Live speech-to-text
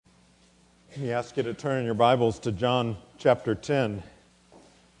Let me ask you to turn in your Bibles to John chapter 10.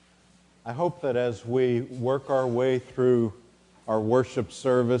 I hope that as we work our way through our worship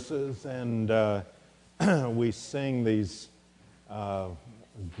services and we sing these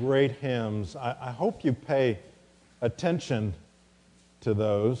great hymns, I hope you pay attention to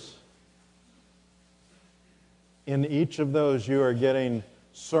those. In each of those, you are getting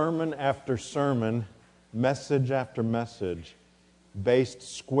sermon after sermon, message after message, based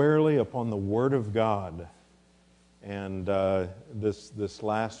squarely upon the Word of God. And this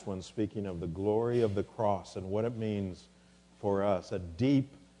last one, speaking of the glory of the cross and what it means for us, a deep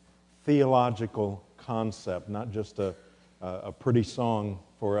theological concept, not just a pretty song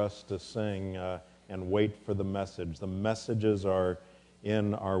for us to sing and wait for the message. The messages are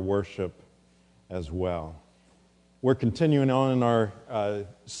in our worship as well. We're continuing on in our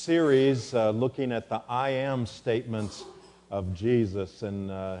series looking at the I am statements of Jesus, and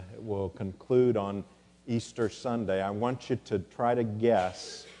we'll conclude on Easter Sunday. I want you to try to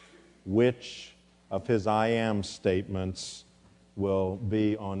guess which of his I am statements will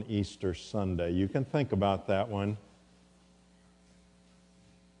be on Easter Sunday. You can think about that one.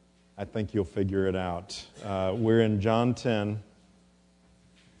 I think you'll figure it out. We're in John 10.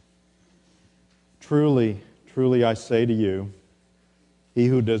 Truly, truly I say to you, he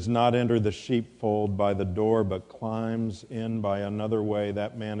who does not enter the sheepfold by the door but climbs in by another way,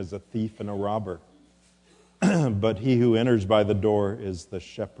 that man is a thief and a robber. But he who enters by the door is the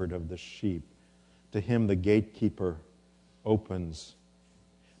shepherd of the sheep. To him the gatekeeper opens.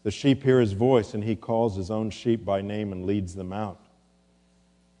 The sheep hear his voice, and he calls his own sheep by name and leads them out.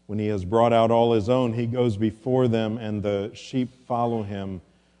 When he has brought out all his own, he goes before them, and the sheep follow him,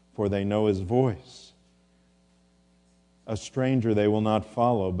 for they know his voice. A stranger they will not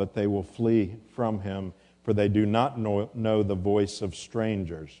follow, but they will flee from him, for they do not know the voice of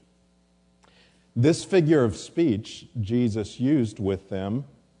strangers. This figure of speech Jesus used with them,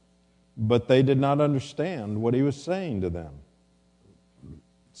 but they did not understand what he was saying to them.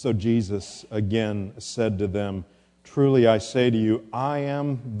 So Jesus again said to them, truly I say to you, I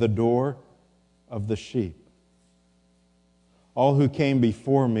am the door of the sheep. All who came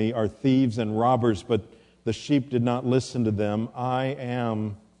before me are thieves and robbers, but the sheep did not listen to them. I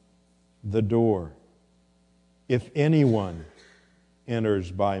am the door. If anyone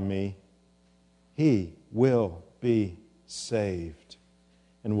enters by me, he will be saved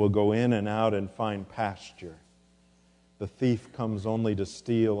and will go in and out and find pasture. The thief comes only to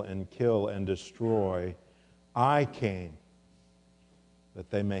steal and kill and destroy. I came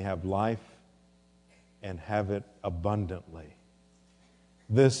that they may have life and have it abundantly.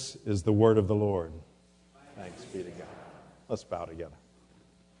 This is the word of the Lord. Thanks be to God. Let's bow together.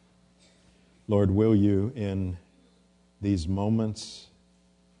 Lord, will you, in these moments,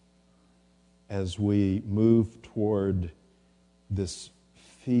 as we move toward this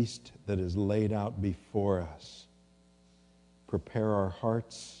feast that is laid out before us, prepare our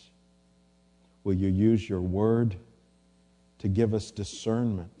hearts. Will you use your word to give us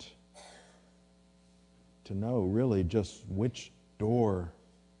discernment, to know really just which door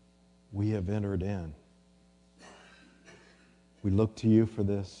we have entered in. We look to you for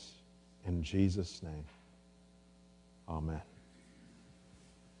this in Jesus' name. Amen.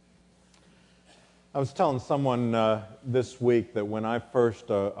 I was telling someone this week that when I first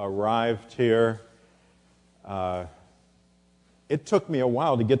arrived here, it took me a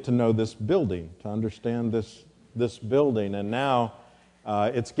while to get to know this building, to understand this building. And now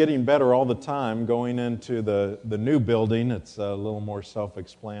it's getting better all the time. Going into the new building, it's a little more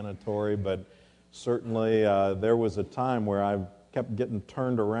self-explanatory, but certainly there was a time where I kept getting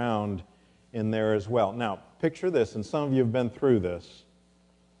turned around in there as well. Now, picture this, and some of you have been through this.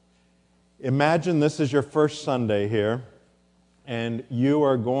 Imagine this is your first Sunday here, and you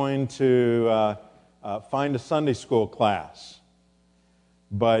are going to find a Sunday school class.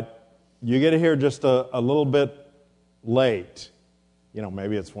 But you get here just a little bit late. You know,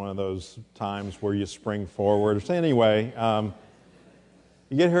 maybe it's one of those times where you spring forward. So anyway,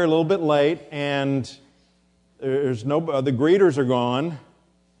 you get here a little bit late, and there's the greeters are gone,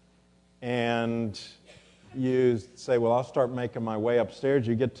 and you say, well, I'll start making my way upstairs.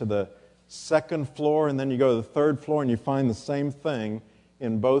 You get to the second floor, and then you go to the third floor, and you find the same thing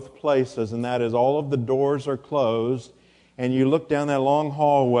in both places, and that is all of the doors are closed, and you look down that long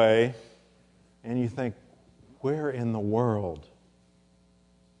hallway, and you think, where in the world?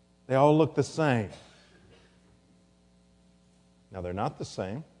 They all look the same. Now, they're not the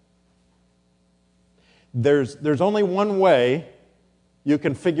same. There's only one way you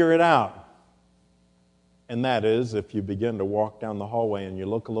can figure it out. And that is, if you begin to walk down the hallway and you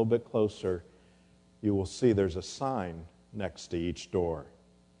look a little bit closer, you will see there's a sign next to each door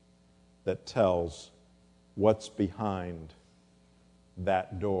that tells what's behind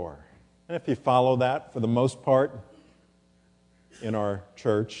that door. And if you follow that, for the most part, in our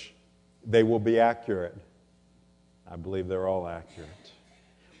church, they will be accurate. I believe they're all accurate.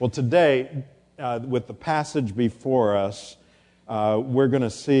 Well, today, with the passage before us, we're going to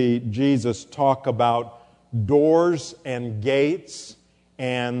see Jesus talk about doors and gates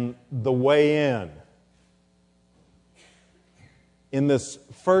and the way in. In this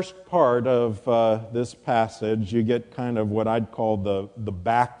first part of this passage, you get kind of what I'd call the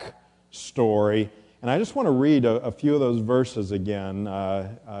back story. And I just want to read a few of those verses again,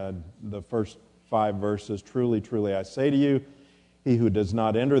 the first 5 verses. Truly, truly, I say to you, he who does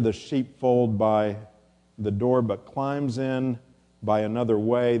not enter the sheepfold by the door but climbs in by another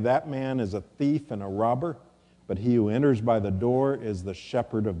way, that man is a thief and a robber. But he who enters by the door is the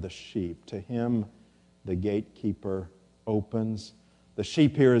shepherd of the sheep. To him the gatekeeper opens. The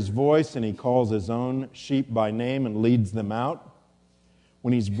sheep hear his voice, and he calls his own sheep by name and leads them out.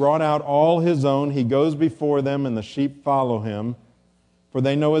 When he's brought out all his own, he goes before them, and the sheep follow him, for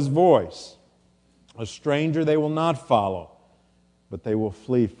they know his voice. A stranger they will not follow, but they will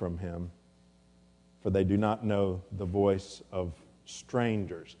flee from him, for they do not know the voice of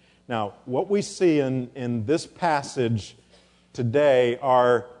strangers. Now, what we see in this passage today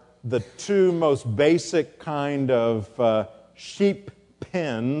are the two most basic kind of sheep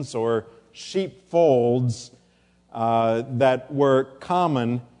pens or sheepfolds that were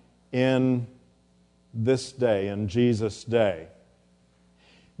common in this day, in Jesus' day.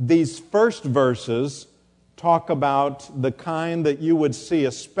 These first verses talk about the kind that you would see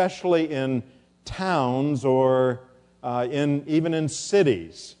especially in towns or even in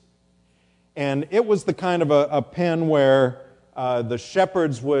cities. And it was the kind of a pen where the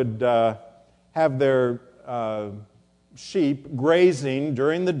shepherds would have their sheep grazing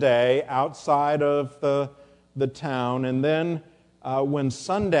during the day outside of the town. And then when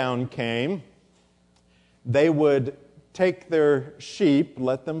sundown came, they would take their sheep,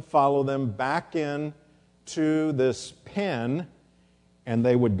 let them follow them back in to this pen, and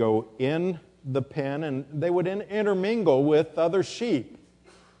they would go in the pen, and they would intermingle with other sheep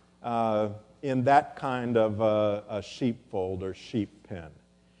in that kind of a sheepfold or sheep pen.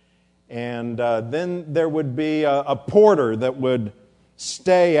 And then there would be a porter that would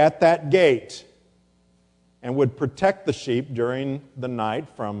stay at that gate and would protect the sheep during the night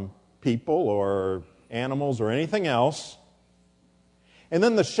from people or animals or anything else. And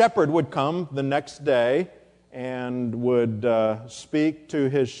then the shepherd would come the next day and would speak to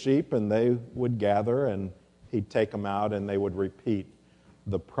his sheep, and they would gather, and he'd take them out, and they would repeat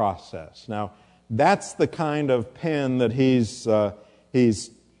the process. Now, that's the kind of pen that he's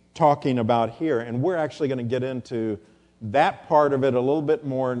talking about here, and we're actually going to get into that part of it a little bit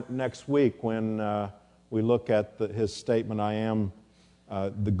more next week when we look at his statement, I am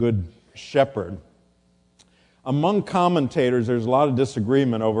the good shepherd. Among commentators, there's a lot of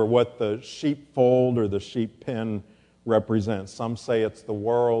disagreement over what the sheepfold or the sheep pen represents. Some say it's the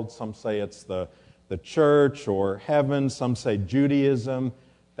world, some say it's the church or heaven, some say Judaism.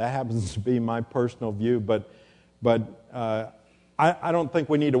 That happens to be my personal view, but I don't think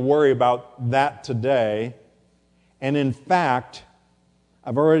we need to worry about that today. And in fact,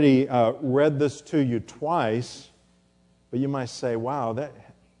 I've already read this to you twice, but you might say, wow,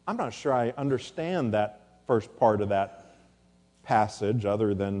 I'm not sure I understand that first part of that passage,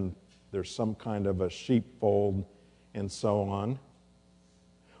 other than there's some kind of a sheepfold and so on.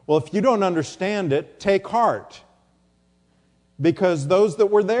 Well, if you don't understand it, take heart, because those that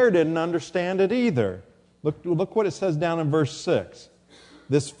were there didn't understand it either. Look what it says down in verse 6.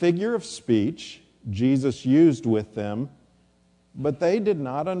 This figure of speech Jesus used with them, but they did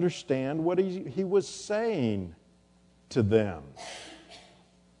not understand what he was saying to them.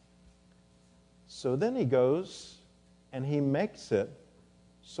 So then he goes and he makes it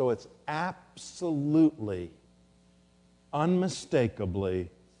so it's absolutely,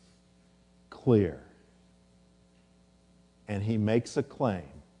 unmistakably clear. And he makes a claim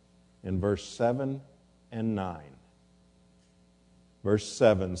in verse 7 and 9. Verse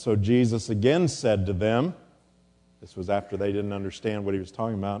 7, so Jesus again said to them, this was after they didn't understand what he was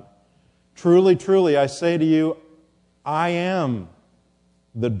talking about, truly, truly, I say to you, I am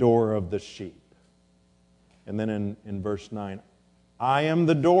the door of the sheep. And then in verse 9, I am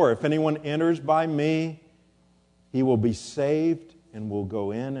the door. If anyone enters by me, he will be saved and will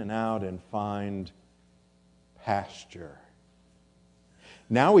go in and out and find pasture.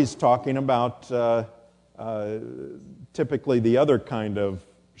 Now he's talking about typically the other kind of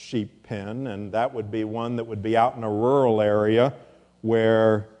sheep pen, and that would be one that would be out in a rural area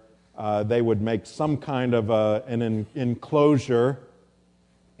where they would make some kind of an enclosure,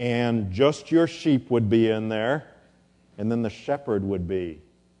 and just your sheep would be in there, and then the shepherd would be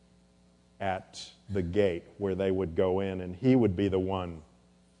at the gate where they would go in, and he would be the one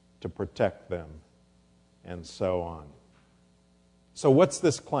to protect them, and so on. So what's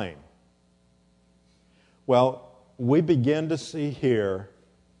this claim? Well, we begin to see here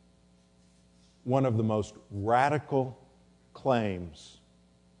one of the most radical claims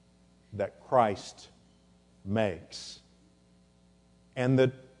that Christ makes and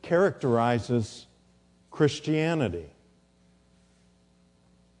that characterizes Christianity.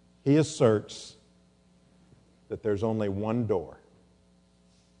 He asserts that there's only one door.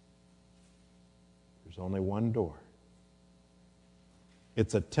 There's only one door.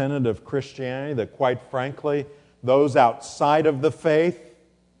 It's a tenet of Christianity that, quite frankly, those outside of the faith,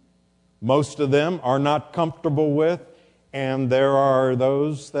 most of them are not comfortable with, and there are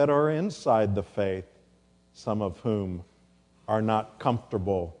those that are inside the faith, some of whom are not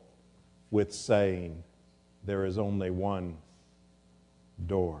comfortable with saying there is only one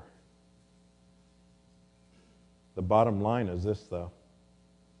door. The bottom line is this, though.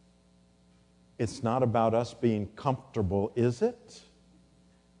 It's not about us being comfortable, is it?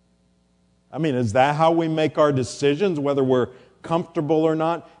 I mean, is that how we make our decisions, whether we're comfortable or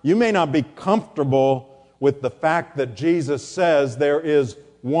not? You may not be comfortable with the fact that Jesus says there is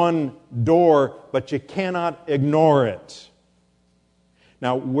one door, but you cannot ignore it.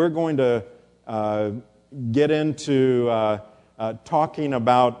 Now, we're going to get into talking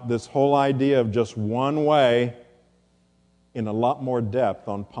about this whole idea of just one way in a lot more depth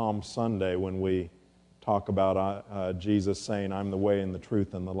on Palm Sunday when we talk about Jesus saying, I'm the way and the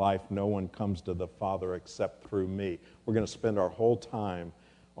truth and the life. No one comes to the Father except through me. We're going to spend our whole time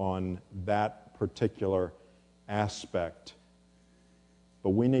on that particular aspect.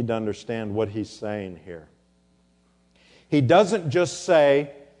 But we need to understand what he's saying here. He doesn't just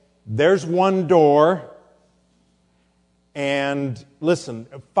say, there's one door, and listen,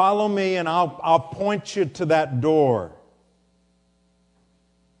 follow me and I'll point you to that door.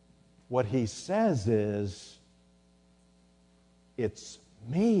 What he says is, it's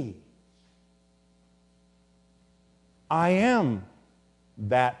me. I am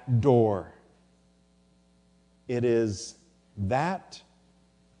that door. It is that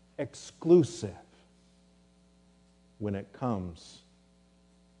exclusive when it comes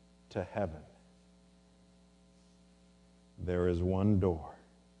to heaven. There is one door.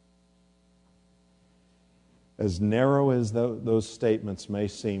 As narrow as those statements may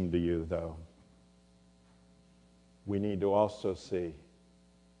seem to you, though, we need to also see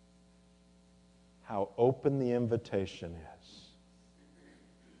how open the invitation is.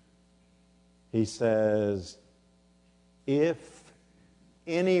 He says, if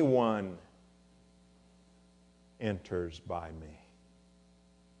anyone enters by me.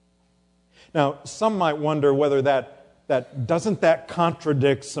 Now, some might wonder whether that doesn't that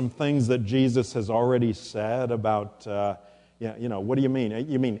contradict some things that Jesus has already said about, what do you mean?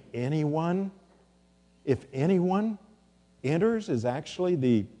 You mean anyone? If anyone enters is actually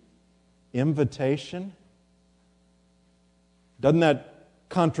the invitation? Doesn't that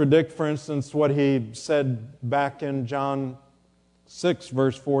contradict, for instance, what he said back in John 6,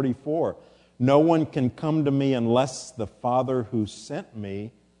 verse 44? No one can come to me unless the Father who sent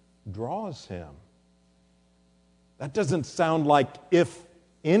me draws him. That doesn't sound like if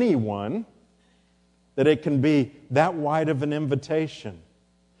anyone, that it can be that wide of an invitation.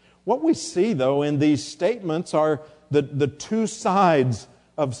 What we see, though, in these statements are the two sides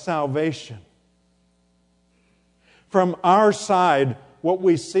of salvation. From our side, what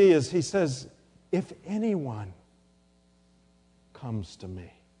we see is he says, if anyone comes to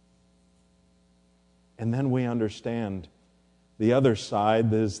me. And then we understand the other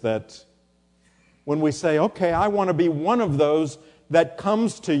side is that when we say, okay, I want to be one of those that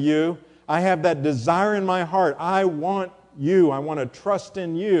comes to you, I have that desire in my heart. I want you. I want to trust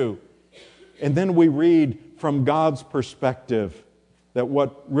in you. And then we read from God's perspective that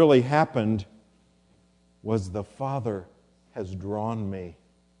what really happened was the Father has drawn me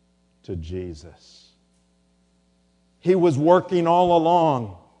to Jesus. He was working all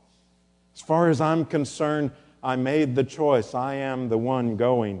along. As far as I'm concerned, I made the choice. I am the one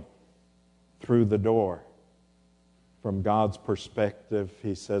going through the door. From God's perspective,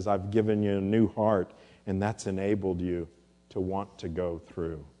 he says, I've given you a new heart, and that's enabled you to want to go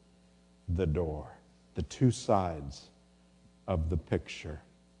through the door. The two sides of the picture.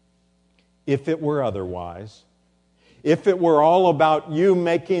 if it were otherwise, if it were all about you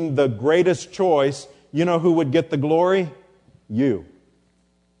making the greatest choice, you know who would get the glory? You.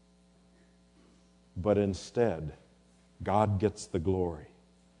 But instead, God gets the glory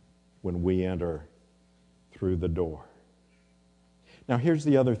when we enter through the door. Now, here's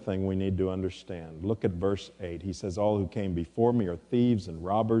the other thing we need to understand. Look at verse 8. He says, all who came before me are thieves and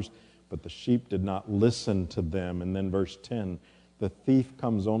robbers, but the sheep did not listen to them. And then verse 10, the thief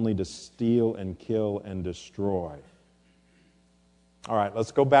comes only to steal and kill and destroy. All right,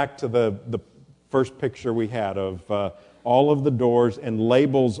 let's go back to the first picture we had of all of the doors and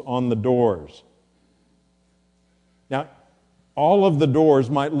labels on the doors. Now, all of the doors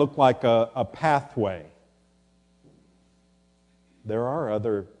might look like a pathway. There are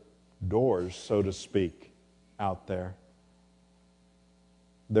other doors, so to speak, out there.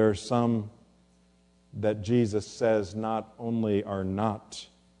 There are some that Jesus says not only are not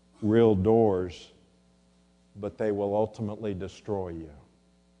real doors, but they will ultimately destroy you.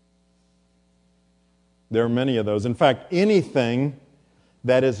 There are many of those. In fact, anything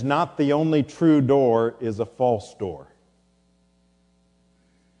that is not the only true door is a false door.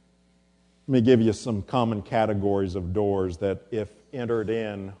 Let me give you some common categories of doors that, if entered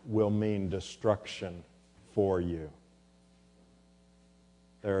in, will mean destruction for you.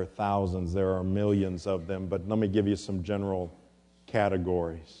 There are thousands, there are millions of them, but let me give you some general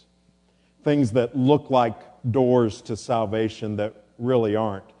categories. Things that look like doors to salvation that really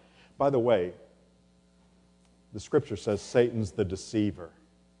aren't. By the way, the Scripture says Satan's the deceiver.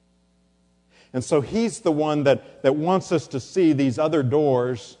 And so he's the one that wants us to see these other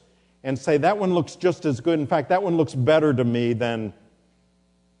doors and say, that one looks just as good. In fact, that one looks better to me than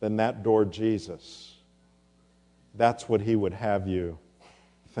that door, Jesus. That's what he would have you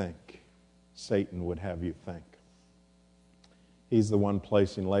think. Satan would have you think. He's the one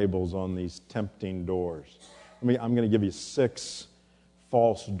placing labels on these tempting doors. I'm going to give you 6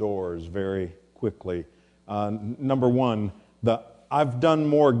 false doors very quickly. Number 1, the I've done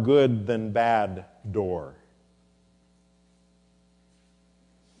more good than bad door.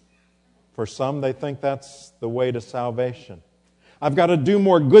 For some, they think that's the way to salvation. I've got to do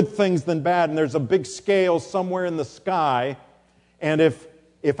more good things than bad, and there's a big scale somewhere in the sky, and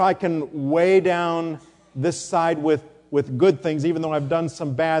if I can weigh down this side with good things, even though I've done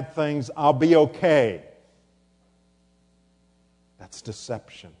some bad things, I'll be okay. That's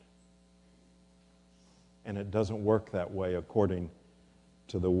deception. And it doesn't work that way according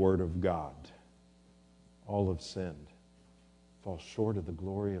to the Word of God. All have sinned, fall short of the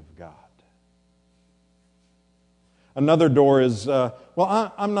glory of God. Another door is,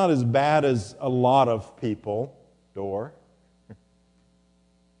 I'm not as bad as a lot of people door.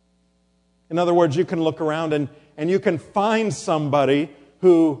 In other words, you can look around and you can find somebody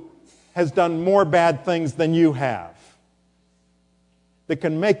who has done more bad things than you have, that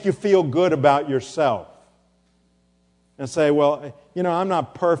can make you feel good about yourself and say, well, I'm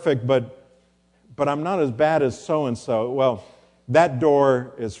not perfect, but I'm not as bad as so-and-so. Well, that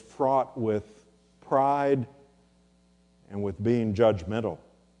door is fraught with pride and with being judgmental,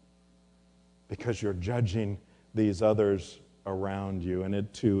 because you're judging these others around you, and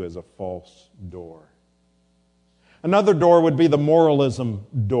it too is a false door. Another door would be the moralism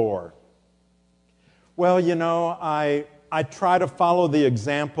door. Well, I try to follow the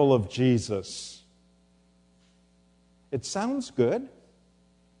example of Jesus. It sounds good.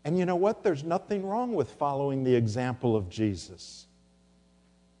 And you know what? There's nothing wrong with following the example of Jesus.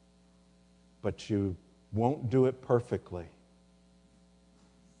 But you won't do it perfectly.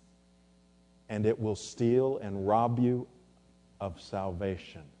 And it will steal and rob you of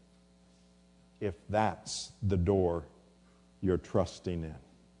salvation if that's the door you're trusting in.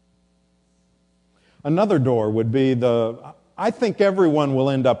 Another door would be I think everyone will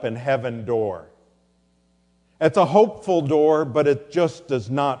end up in heaven door. It's a hopeful door, but it just does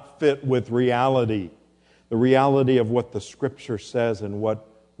not fit with reality. The reality of what the Scripture says and what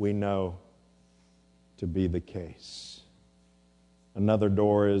we know to be the case. Another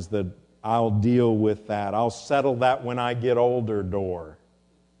door is that I'll deal with that. I'll settle that when I get older door.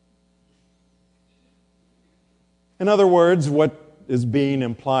 In other words, what is being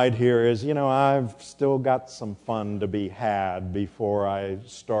implied here is, I've still got some fun to be had before I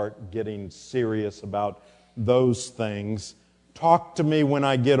start getting serious about those things. Talk to me when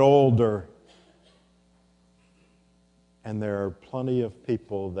I get older. And there are plenty of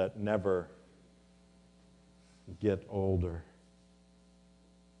people that never get older,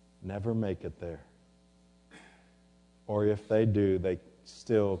 never make it there. Or if they do, they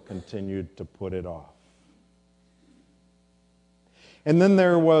still continue to put it off. And then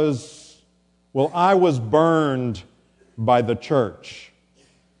there was Well, I was burned by the church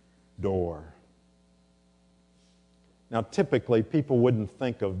door. Now, typically, people wouldn't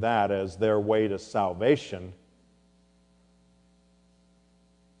think of that as their way to salvation.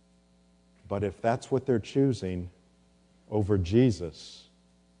 But if that's what they're choosing over Jesus,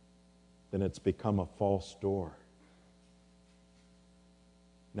 then it's become a false door.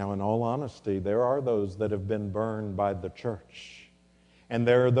 Now, in all honesty, there are those that have been burned by the church. And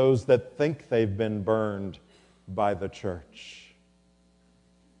there are those that think they've been burned by the church.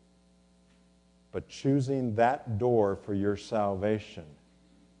 But choosing that door for your salvation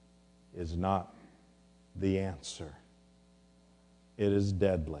is not the answer. It is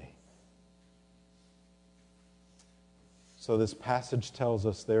deadly. So this passage tells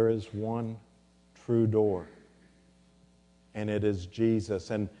us there is one true door, and it is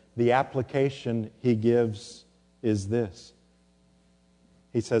Jesus. And the application he gives is this.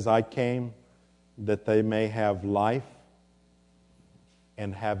 He says, I came that they may have life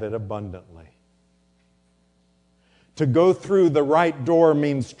and have it abundantly. To go through the right door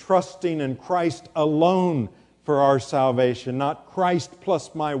means trusting in Christ alone for our salvation, not Christ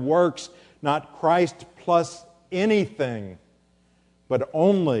plus my works, not Christ plus anything, but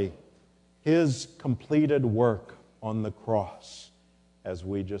only His completed work on the cross, as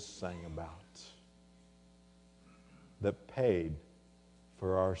we just sang about, that paid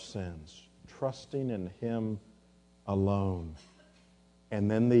for our sins, trusting in Him alone.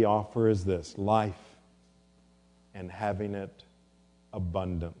 And then the offer is this: life and having it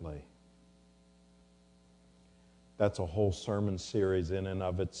abundantly. That's a whole sermon series in and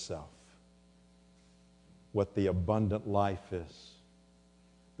of itself. What the abundant life is.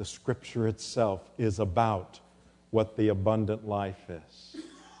 The Scripture itself is about what the abundant life is.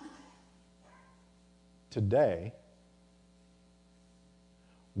 Today,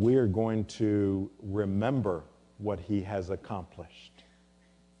 we are going to remember what He has accomplished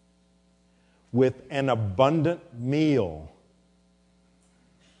with an abundant meal.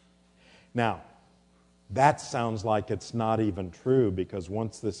 Now, that sounds like it's not even true, because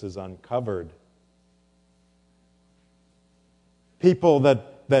once this is uncovered, people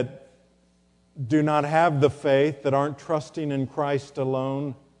that do not have the faith, that aren't trusting in Christ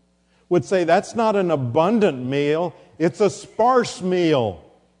alone, would say that's not an abundant meal, it's a sparse meal.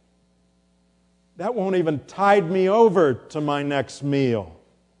 That won't even tide me over to my next meal.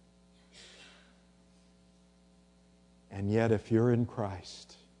 And yet, if you're in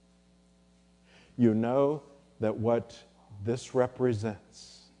Christ, you know that what this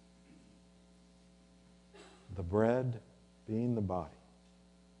represents, the bread being the body,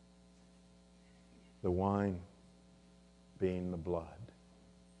 the wine being the blood,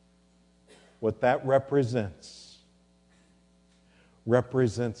 what that represents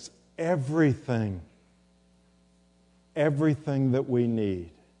everything that we need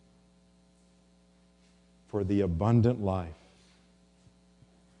for the abundant life,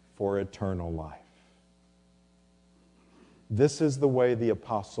 for eternal life. This is the way the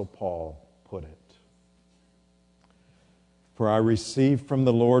Apostle Paul put it. For I received from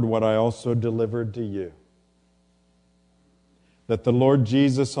the Lord what I also delivered to you, that the Lord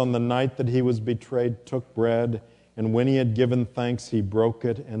Jesus, on the night that He was betrayed, took bread, and when He had given thanks, He broke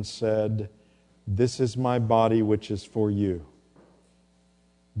it and said, "This is my body, which is for you.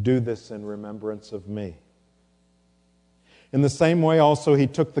 Do this in remembrance of me." In the same way also He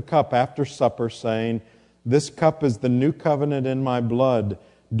took the cup after supper, saying, "This cup is the new covenant in my blood.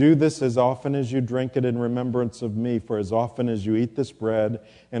 Do this as often as you drink it in remembrance of me. For as often as you eat this bread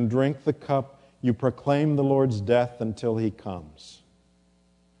and drink the cup, you proclaim the Lord's death until He comes.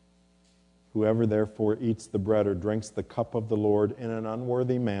 Whoever therefore eats the bread or drinks the cup of the Lord in an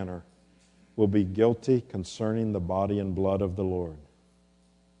unworthy manner will be guilty concerning the body and blood of the Lord.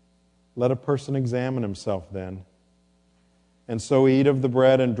 Let a person examine himself then, and so eat of the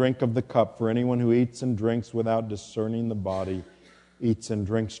bread and drink of the cup. For anyone who eats and drinks without discerning the body eats and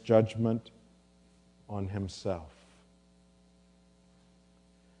drinks judgment on himself."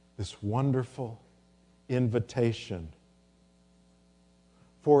 This wonderful invitation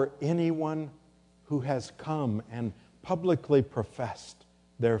for anyone who has come and publicly professed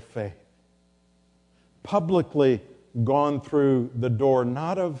their faith, publicly gone through the door,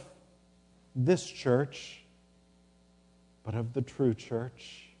 not of this church, but of the true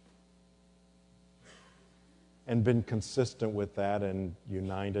church, and been consistent with that and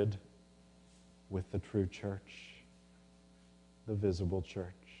united with the true church, the visible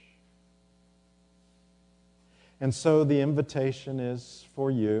church. And so the invitation is for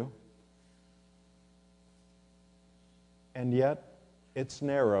you, and yet it's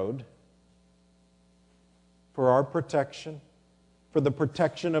narrowed for our protection, for the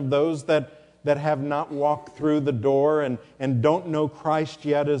protection of those that have not walked through the door and don't know Christ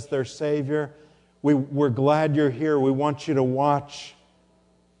yet as their Savior. We're glad you're here. We want you to watch.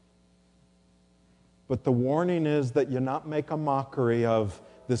 But the warning is that you not make a mockery of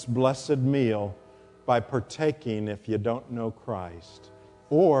this blessed meal by partaking if you don't know Christ.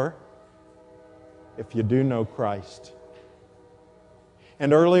 Or if you do know Christ.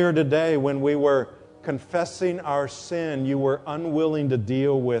 And earlier today, when we were confessing our sin, you were unwilling to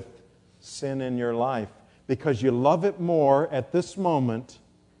deal with sin in your life because you love it more at this moment.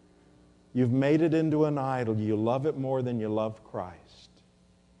 You've made it into an idol. You love it more than you love Christ.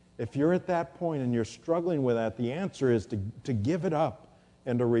 If you're at that point and you're struggling with that, the answer is to give it up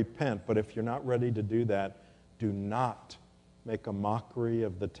and to repent. But if you're not ready to do that, do not make a mockery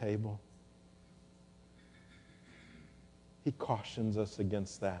of the table. He cautions us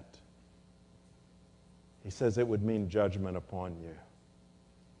against that. He says it would mean judgment upon you.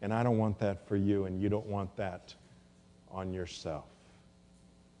 And I don't want that for you, and you don't want that on yourself.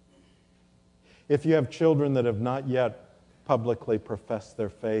 If you have children that have not yet publicly professed their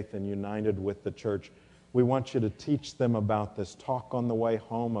faith and united with the church, we want you to teach them about this. Talk on the way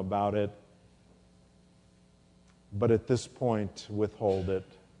home about it. But at this point, withhold it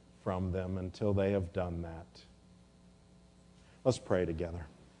from them until they have done that. Let's pray together.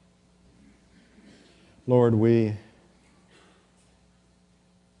 Lord, we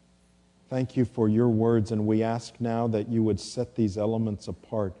thank you for your words, and we ask now that you would set these elements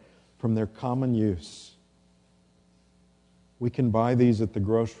apart from their common use. We can buy these at the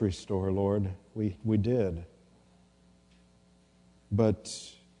grocery store, Lord. We did. But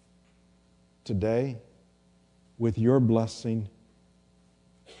today, with your blessing,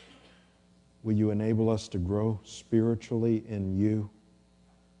 will you enable us to grow spiritually in you,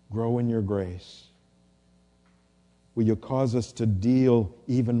 grow in your grace? Will you cause us to deal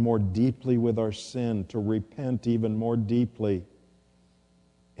even more deeply with our sin, to repent even more deeply,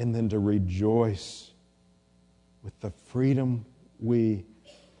 and then to rejoice with the freedom we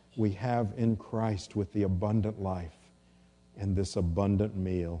have in Christ, with the abundant life and this abundant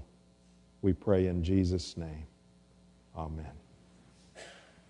meal. We pray in Jesus' name. Amen.